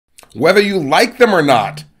whether you like them or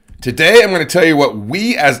not. Today, I'm going to tell you what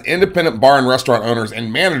we as independent bar and restaurant owners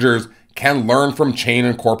and managers can learn from chain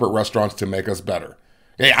and corporate restaurants to make us better.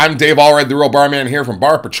 Hey, I'm Dave Allred, the Real Barman here from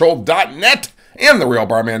barpatrol.net and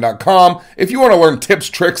therealbarman.com. If you want to learn tips,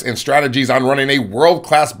 tricks, and strategies on running a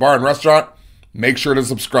world-class bar and restaurant, make sure to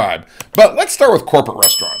subscribe. But let's start with corporate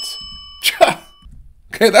restaurants.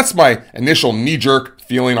 Okay, that's my initial knee-jerk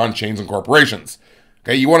feeling on chains and corporations.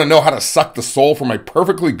 Okay, you want to know how to suck the soul from a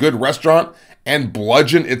perfectly good restaurant and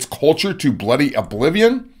bludgeon its culture to bloody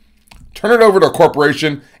oblivion? Turn it over to a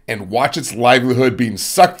corporation and watch its livelihood being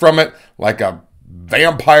sucked from it like a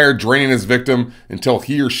vampire draining his victim until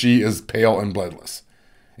he or she is pale and bloodless.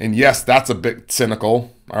 And yes, that's a bit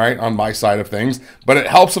cynical, all right, on my side of things, but it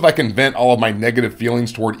helps if I can vent all of my negative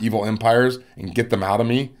feelings toward evil empires and get them out of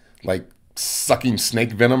me, like sucking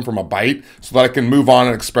snake venom from a bite, so that I can move on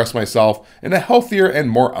and express myself in a healthier and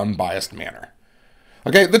more unbiased manner.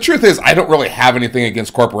 Okay, the truth is I don't really have anything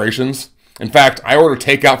against corporations. In fact, I order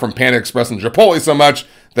takeout from Panda Express and Chipotle so much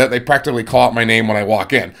that they practically call out my name when I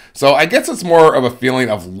walk in. So I guess it's more of a feeling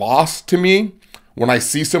of loss to me when I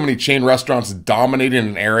see so many chain restaurants dominating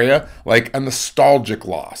an area, like a nostalgic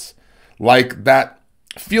loss. Like that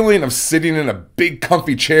feeling of sitting in a big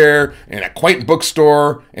comfy chair in a quaint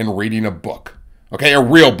bookstore and reading a book. Okay, a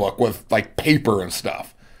real book with like paper and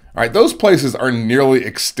stuff. All right, those places are nearly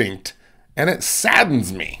extinct and it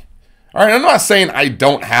saddens me. All right, I'm not saying I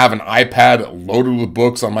don't have an iPad loaded with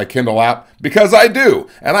books on my Kindle app, because I do.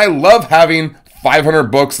 And I love having 500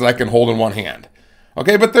 books that I can hold in one hand.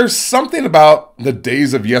 Okay, but there's something about the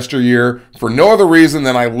days of yesteryear for no other reason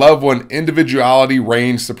than I love when individuality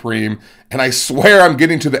reigns supreme. And I swear I'm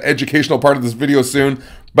getting to the educational part of this video soon,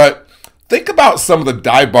 but think about some of the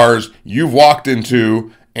dive bars you've walked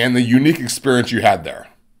into and the unique experience you had there.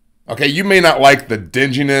 Okay, you may not like the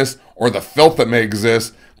dinginess or the filth that may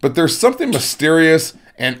exist, but there's something mysterious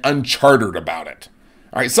and uncharted about it.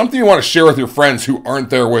 All right, something you want to share with your friends who aren't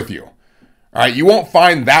there with you. All right, you won't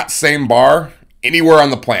find that same bar anywhere on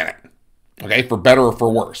the planet, okay, for better or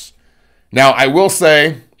for worse. Now, I will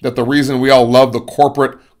say that the reason we all love the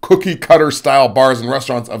corporate cookie cutter style bars and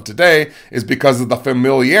restaurants of today is because of the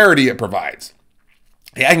familiarity it provides.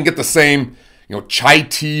 Hey, I can get the same, chai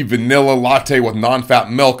tea vanilla latte with non-fat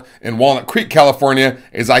milk in Walnut Creek, California,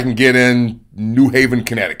 as I can get in New Haven,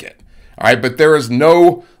 Connecticut. All right, but there is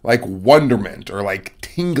no wonderment or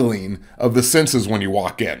tingling of the senses when you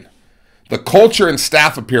walk in. The culture and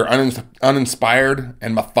staff appear uninspired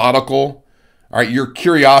and methodical. All right, your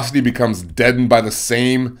curiosity becomes deadened by the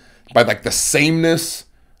sameness,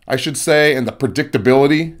 I should say, and the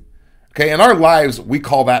predictability. Okay, in our lives, we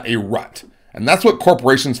call that a rut. And that's what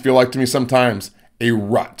corporations feel like to me sometimes, a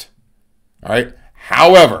rut. All right,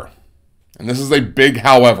 however, and this is a big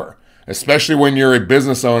however, especially when you're a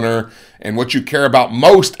business owner and what you care about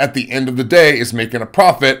most at the end of the day is making a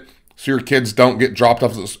profit so your kids don't get dropped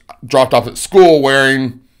off at school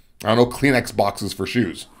wearing, Kleenex boxes for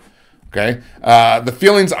shoes. Okay? The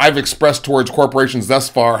feelings I've expressed towards corporations thus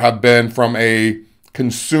far have been from a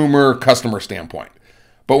customer standpoint.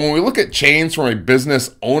 But when we look at chains from a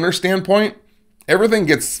business owner standpoint, everything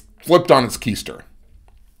gets flipped on its keister.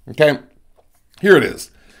 Okay? Here it is.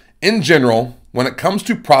 In general, when it comes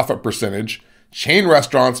to profit percentage, chain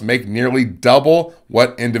restaurants make nearly double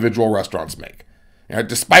what individual restaurants make.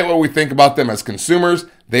 Despite what we think about them as consumers,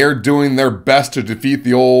 they are doing their best to defeat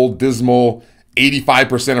the old dismal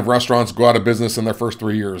 85% of restaurants go out of business in their first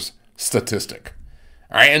 3 years statistic.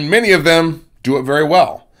 All right, and many of them do it very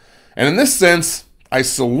well. And in this sense, I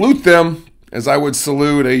salute them as I would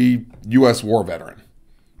salute a U.S. war veteran.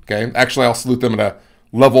 Okay, actually, I'll salute them at a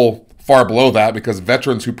level far below that because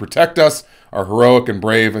veterans who protect us are heroic and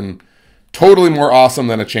brave and totally more awesome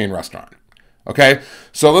than a chain restaurant. Okay,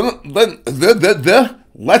 so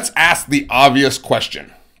let's ask the obvious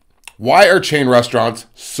question. Why are chain restaurants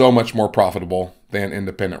so much more profitable than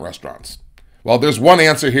independent restaurants? Well, there's one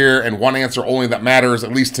answer here and one answer only that matters,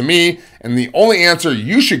 at least to me, and the only answer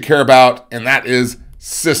you should care about, and that is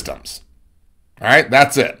systems. All right,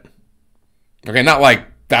 that's it. Okay, not like,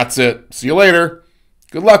 that's it, see you later,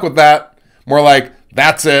 good luck with that. More like,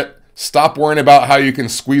 that's it, stop worrying about how you can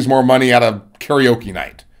squeeze more money out of karaoke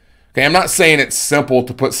night. Okay, I'm not saying it's simple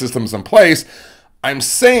to put systems in place. I'm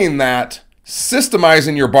saying that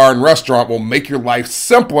systemizing your bar and restaurant will make your life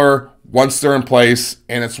simpler once they're in place,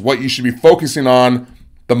 and it's what you should be focusing on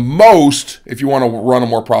the most if you want to run a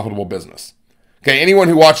more profitable business. Okay, anyone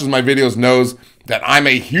who watches my videos knows that I'm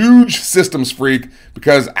a huge systems freak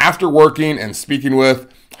because after working and speaking with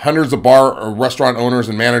hundreds of bar or restaurant owners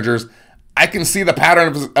and managers, I can see the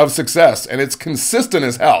pattern of success, and it's consistent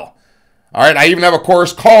as hell. All right, I even have a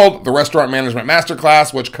course called the Restaurant Management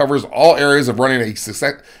Masterclass, which covers all areas of running a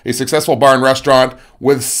successful bar and restaurant,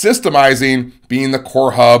 with systemizing being the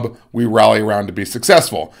core hub we rally around to be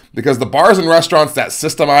successful. Because the bars and restaurants that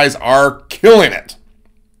systemize are killing it.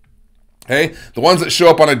 Okay, the ones that show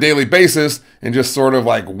up on a daily basis and just sort of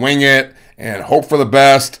like wing it and hope for the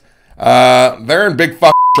best, they're in big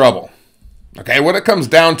trouble. Okay, what it comes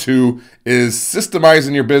down to is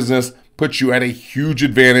systemizing your business puts you at a huge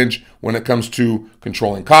advantage when it comes to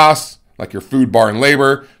controlling costs, like your food, bar, and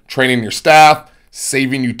labor, training your staff,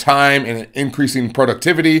 saving you time and increasing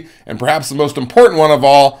productivity, and perhaps the most important one of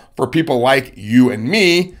all, for people like you and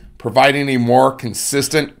me, providing a more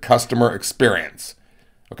consistent customer experience.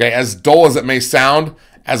 Okay, as dull as it may sound,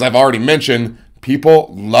 as I've already mentioned,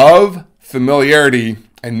 people love familiarity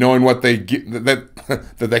and knowing what they get,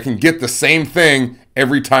 that they can get the same thing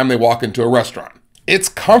every time they walk into a restaurant. It's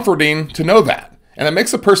comforting to know that, and it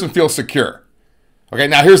makes a person feel secure. Okay,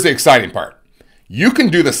 now here's the exciting part. You can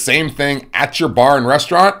do the same thing at your bar and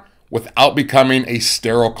restaurant without becoming a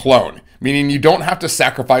sterile clone, meaning you don't have to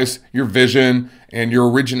sacrifice your vision and your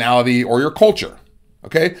originality or your culture.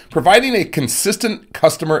 Okay, providing a consistent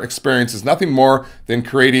customer experience is nothing more than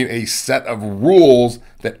creating a set of rules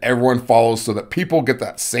that everyone follows so that people get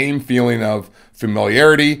that same feeling of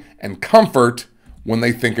familiarity and comfort when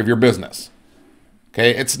they think of your business.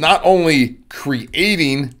 Okay, it's not only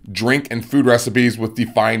creating drink and food recipes with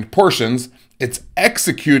defined portions, it's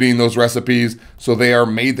executing those recipes so they are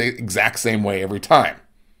made the exact same way every time.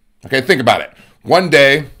 Okay, think about it. One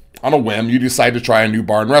day, on a whim, you decide to try a new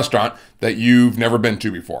bar and restaurant that you've never been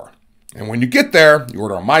to before. And when you get there, you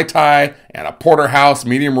order a Mai Tai and a porterhouse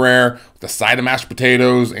medium rare with a side of mashed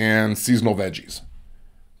potatoes and seasonal veggies.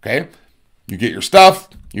 Okay, you get your stuff.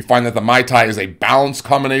 You find that the Mai Tai is a balanced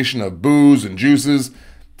combination of booze and juices.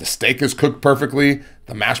 The steak is cooked perfectly.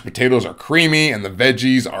 The mashed potatoes are creamy and the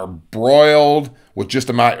veggies are broiled with just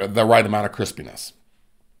the right amount of crispiness.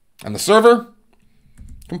 And the server,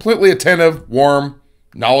 completely attentive, warm,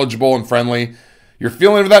 knowledgeable, and friendly. Your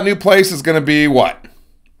feeling of that new place is going to be what?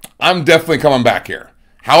 I'm definitely coming back here.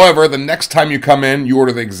 However, the next time you come in, you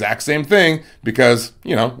order the exact same thing because,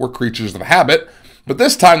 we're creatures of habit. But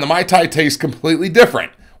this time, the Mai Tai tastes completely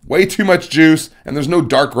different. Way too much juice, and there's no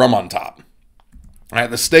dark rum on top. All right,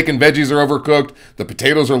 the steak and veggies are overcooked, the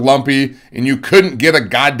potatoes are lumpy, and you couldn't get a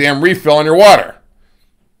goddamn refill on your water.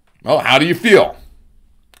 Well, how do you feel?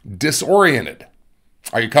 Disoriented.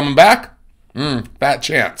 Are you coming back? Fat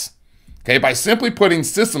chance. Okay, by simply putting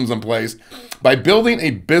systems in place, by building a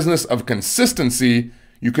business of consistency,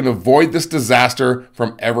 you can avoid this disaster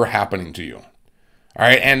from ever happening to you. All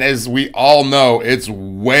right, and as we all know, it's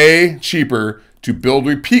way cheaper to build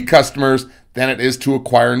repeat customers than it is to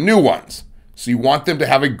acquire new ones. So you want them to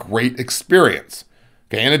have a great experience.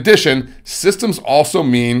 Okay, in addition, systems also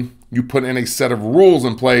mean you put in a set of rules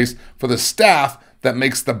in place for the staff that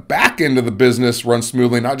makes the back end of the business run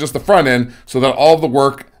smoothly, not just the front end, so that all of the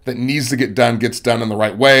work that needs to get done gets done in the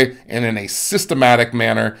right way and in a systematic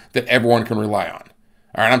manner that everyone can rely on.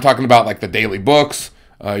 All right, I'm talking about like the daily books,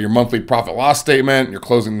 your monthly profit loss statement, your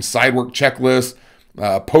closing side work checklist,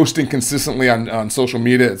 posting consistently on social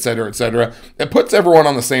media, et cetera, et cetera. It puts everyone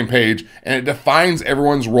on the same page and it defines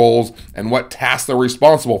everyone's roles and what tasks they're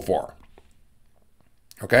responsible for.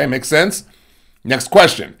 Okay, makes sense? Next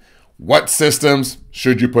question. What systems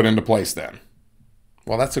should you put into place then?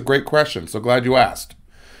 Well, that's a great question. So glad you asked.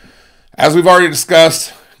 As we've already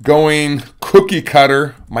discussed, going cookie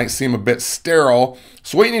cutter might seem a bit sterile.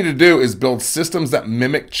 So what you need to do is build systems that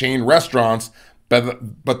mimic chain restaurants,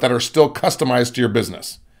 but that are still customized to your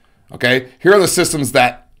business. Okay? Here are the systems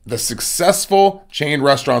that the successful chain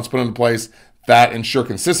restaurants put into place that ensure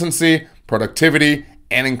consistency, productivity,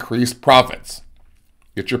 and increased profits.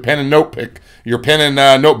 Get your pen and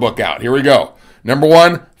notebook out. Here we go. Number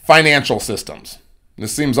one, financial systems.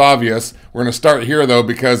 This seems obvious. We're going to start here though,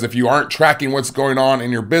 because if you aren't tracking what's going on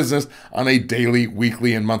in your business on a daily,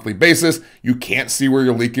 weekly, and monthly basis, you can't see where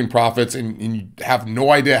you're leaking profits and you have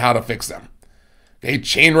no idea how to fix them. Okay,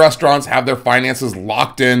 chain restaurants have their finances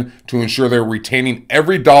locked in to ensure they're retaining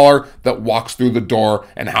every dollar that walks through the door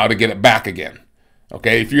and how to get it back again.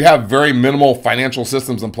 Okay, if you have very minimal financial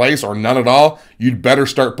systems in place or none at all, you'd better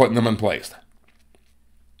start putting them in place.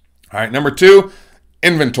 All right, number two,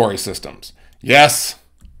 inventory systems. Yes,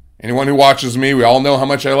 anyone who watches me, we all know how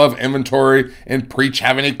much I love inventory and preach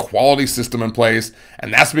having a quality system in place,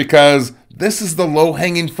 and that's because this is the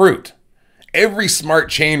low-hanging fruit. Every smart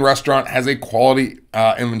chain restaurant has a quality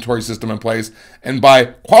inventory system in place, and by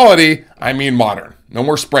quality, I mean modern. No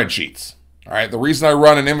more spreadsheets. All right, the reason I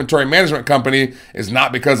run an inventory management company is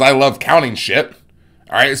not because I love counting shit.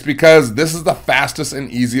 All right, it's because this is the fastest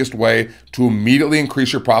and easiest way to immediately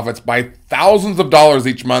increase your profits by thousands of dollars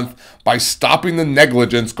each month by stopping the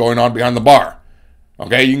negligence going on behind the bar.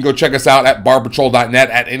 Okay, you can go check us out at barpatrol.net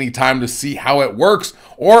at any time to see how it works,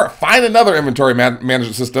 or find another inventory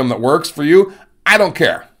management system that works for you. I don't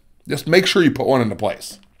care. Just make sure you put one into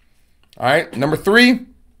place. All right, number 3,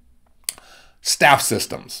 staff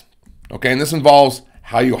systems. Okay, and this involves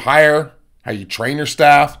how you hire, how you train your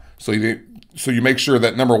staff, so you make sure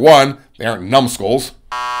that, number 1, they aren't numbskulls.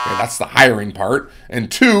 Okay, that's the hiring part.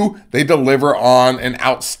 And 2, they deliver on an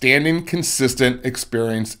outstanding, consistent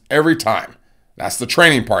experience every time. That's the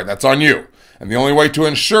training part. That's on you. And the only way to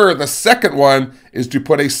ensure the second one is to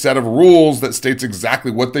put a set of rules that states exactly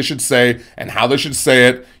what they should say and how they should say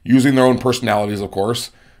it, using their own personalities, of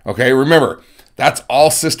course. Okay, remember, that's all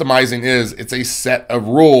systemizing is. It's a set of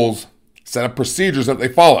rules, set of procedures that they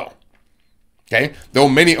follow. Okay, though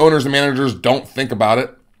many owners and managers don't think about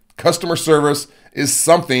it, customer service is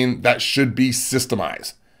something that should be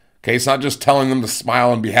systemized. Okay, it's not just telling them to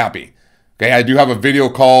smile and be happy. Okay, I do have a video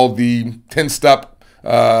called the 10-step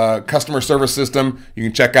customer service system. You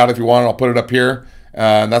can check out if you want. I'll put it up here.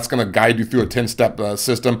 And that's going to guide you through a 10-step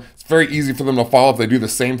system. It's very easy for them to follow. If they do the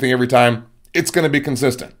same thing every time, it's going to be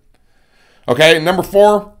consistent. Okay, number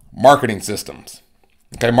 4, marketing systems.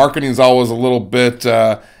 Okay, marketing is always a little bit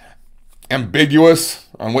ambiguous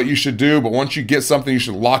on what you should do, but once you get something, you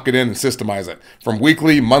should lock it in and systemize it. From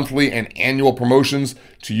weekly, monthly, and annual promotions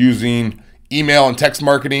to using email and text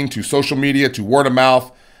marketing to social media to word of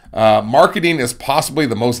mouth. Marketing is possibly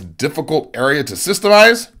the most difficult area to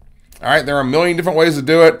systemize. All right, there are a million different ways to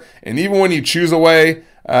do it. And even when you choose a way,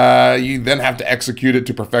 you then have to execute it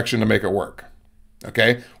to perfection to make it work.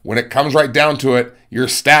 Okay, when it comes right down to it, your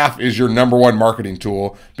staff is your number 1 marketing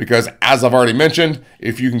tool because, as I've already mentioned,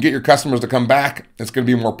 if you can get your customers to come back, it's going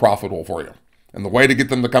to be more profitable for you. And the way to get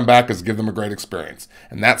them to come back is give them a great experience.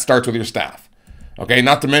 And that starts with your staff. Okay,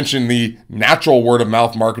 not to mention the natural word of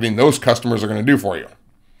mouth marketing those customers are going to do for you.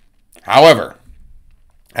 However,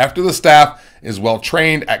 after the staff is well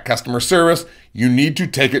trained at customer service, you need to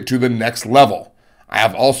take it to the next level. I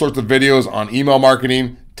have all sorts of videos on email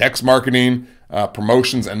marketing, text marketing,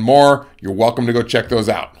 promotions, and more. You're welcome to go check those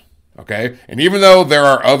out. Okay, and even though there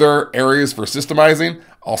are other areas for systemizing,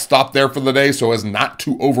 I'll stop there for the day so as not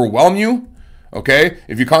to overwhelm you. Okay,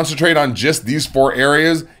 if you concentrate on just these 4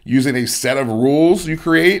 areas using a set of rules you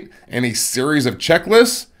create and a series of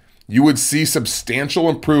checklists, you would see substantial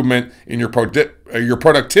improvement in your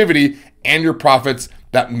productivity and your profits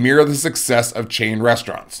that mirror the success of chain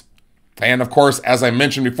restaurants. And of course, as I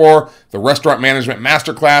mentioned before, the Restaurant Management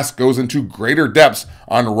Masterclass goes into greater depths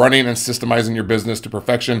on running and systemizing your business to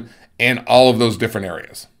perfection in all of those different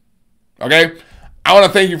areas. Okay? I want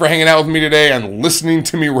to thank you for hanging out with me today and listening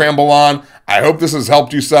to me ramble on. I hope this has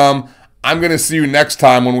helped you some. I'm going to see you next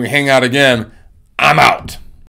time when we hang out again. I'm out.